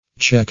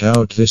Check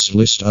out this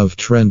list of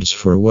trends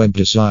for web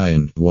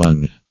design.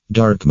 1.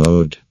 Dark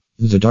mode.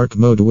 The dark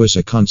mode was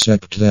a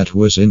concept that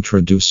was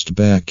introduced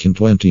back in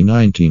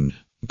 2019.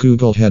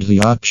 Google had the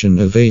option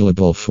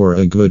available for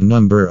a good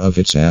number of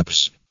its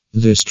apps.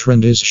 This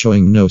trend is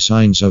showing no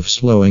signs of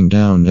slowing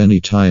down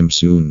anytime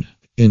soon.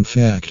 In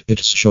fact,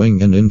 it's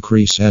showing an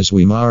increase as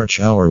we march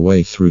our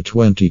way through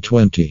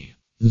 2020.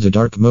 The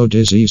dark mode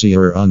is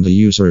easier on the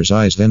user's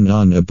eyes than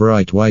on a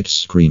bright white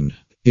screen.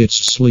 It's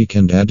sleek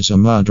and adds a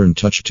modern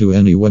touch to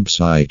any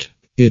website.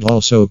 It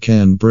also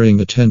can bring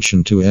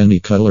attention to any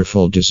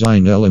colorful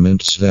design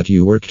elements that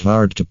you worked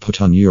hard to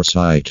put on your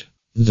site.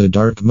 The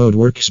dark mode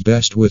works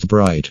best with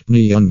bright,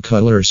 neon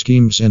color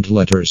schemes and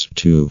letters.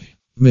 2.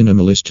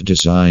 Minimalist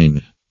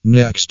design.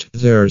 Next,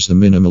 there's the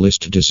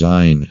minimalist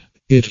design.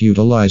 It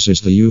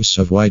utilizes the use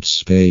of white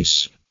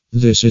space.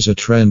 This is a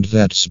trend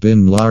that's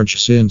been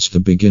large since the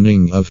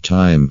beginning of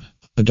time.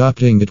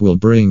 Adopting it will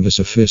bring a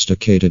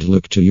sophisticated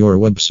look to your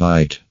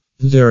website.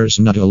 There's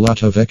not a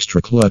lot of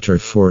extra clutter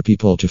for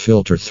people to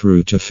filter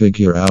through to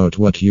figure out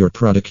what your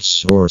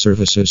products or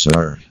services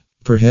are.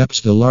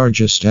 Perhaps the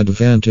largest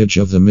advantage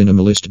of the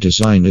minimalist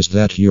design is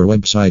that your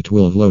website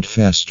will load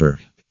faster.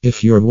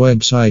 If your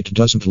website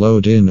doesn't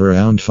load in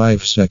around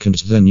 5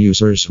 seconds, then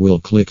users will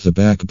click the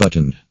back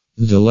button.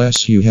 The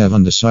less you have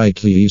on the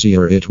site, the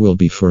easier it will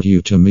be for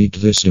you to meet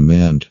this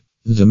demand.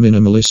 The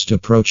minimalist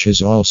approach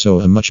is also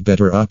a much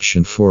better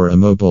option for a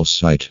mobile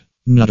site.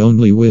 Not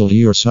only will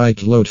your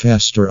site load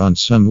faster on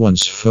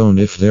someone's phone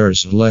if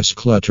there's less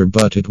clutter,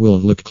 but it will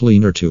look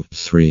cleaner too.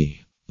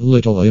 3.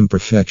 Little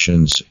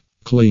imperfections.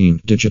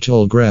 Clean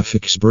digital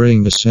graphics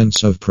bring a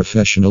sense of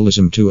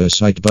professionalism to a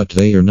site, but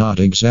they are not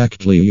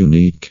exactly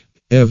unique.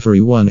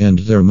 Everyone and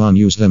their mom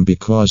use them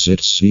because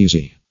it's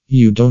easy.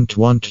 You don't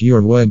want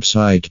your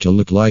website to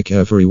look like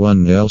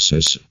everyone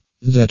else's.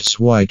 That's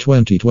why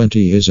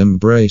 2020 is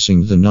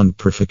embracing the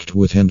non-perfect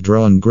with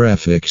hand-drawn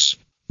graphics.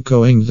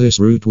 Going this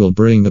route will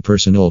bring a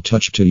personal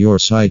touch to your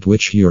site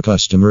which your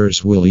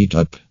customers will eat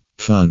up.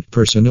 Fun,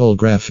 personal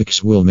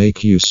graphics will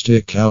make you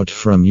stick out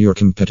from your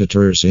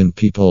competitors in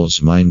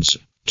people's minds.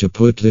 To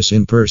put this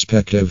in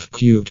perspective,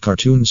 cute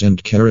cartoons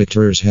and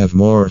characters have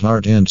more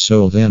heart and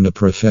soul than a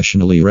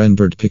professionally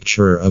rendered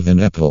picture of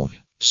an apple.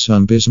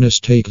 Some business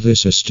take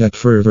this a step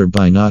further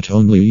by not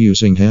only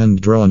using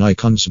hand-drawn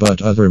icons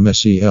but other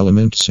messy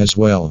elements as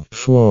well.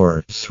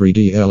 4.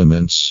 3D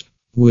elements.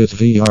 With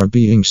VR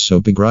being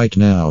so big right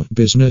now,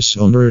 business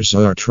owners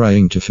are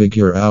trying to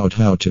figure out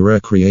how to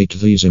recreate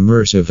these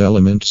immersive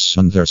elements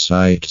on their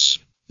sites.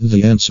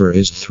 The answer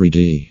is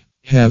 3D.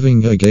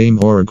 Having a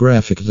game or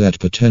graphic that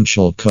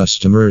potential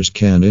customers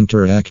can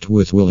interact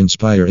with will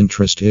inspire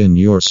interest in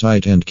your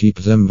site and keep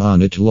them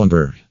on it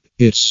longer.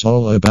 It's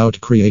all about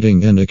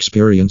creating an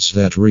experience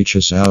that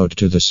reaches out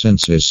to the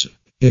senses.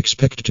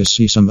 Expect to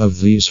see some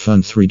of these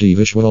fun 3D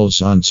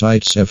visuals on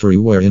sites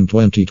everywhere in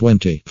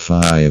 2020.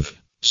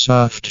 5.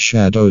 Soft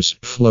shadows,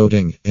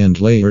 floating, and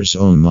layers.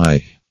 Oh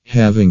my.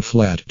 Having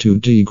flat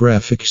 2D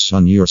graphics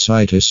on your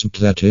site isn't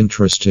that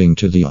interesting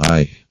to the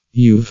eye.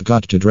 You've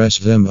got to dress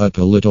them up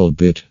a little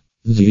bit.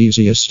 The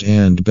easiest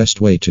and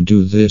best way to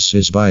do this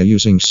is by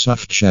using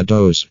soft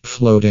shadows,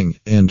 floating,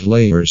 and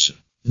layers.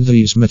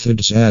 These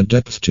methods add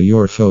depth to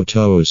your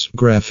photos,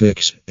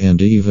 graphics, and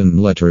even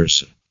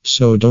letters.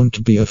 So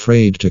don't be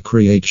afraid to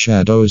create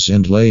shadows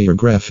and layer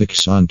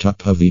graphics on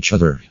top of each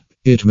other.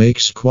 It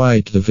makes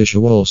quite the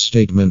visual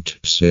statement.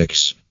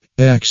 6.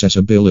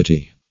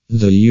 Accessibility.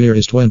 The year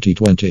is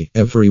 2020.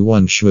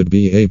 Everyone should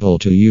be able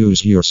to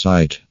use your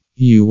site.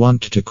 You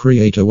want to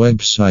create a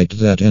website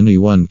that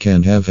anyone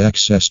can have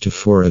access to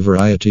for a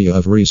variety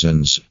of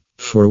reasons.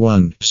 For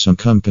one, some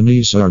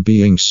companies are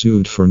being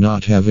sued for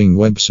not having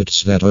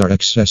websites that are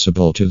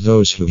accessible to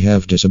those who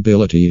have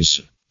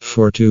disabilities.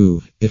 For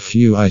two, if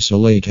you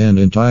isolate an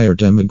entire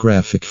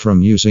demographic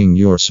from using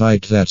your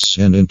site, that's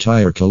an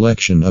entire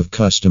collection of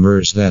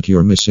customers that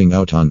you're missing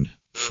out on.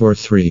 For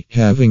three,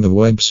 having a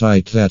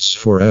website that's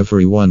for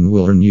everyone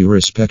will earn you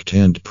respect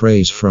and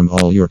praise from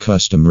all your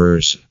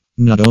customers,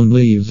 not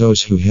only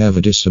those who have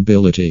a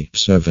disability.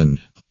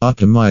 7.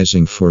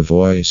 Optimizing for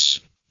voice.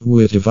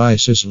 With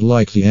devices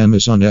like the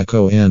Amazon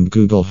Echo and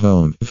Google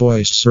Home,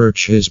 voice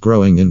search is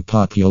growing in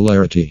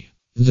popularity.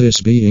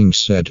 This being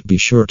said, be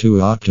sure to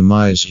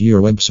optimize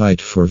your website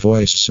for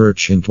voice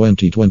search in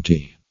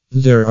 2020.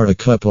 There are a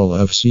couple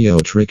of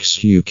SEO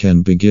tricks you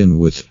can begin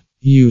with.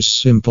 Use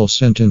simple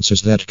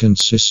sentences that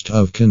consist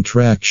of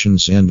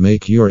contractions and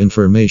make your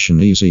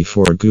information easy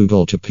for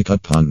Google to pick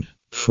up on.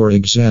 For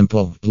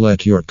example,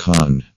 let your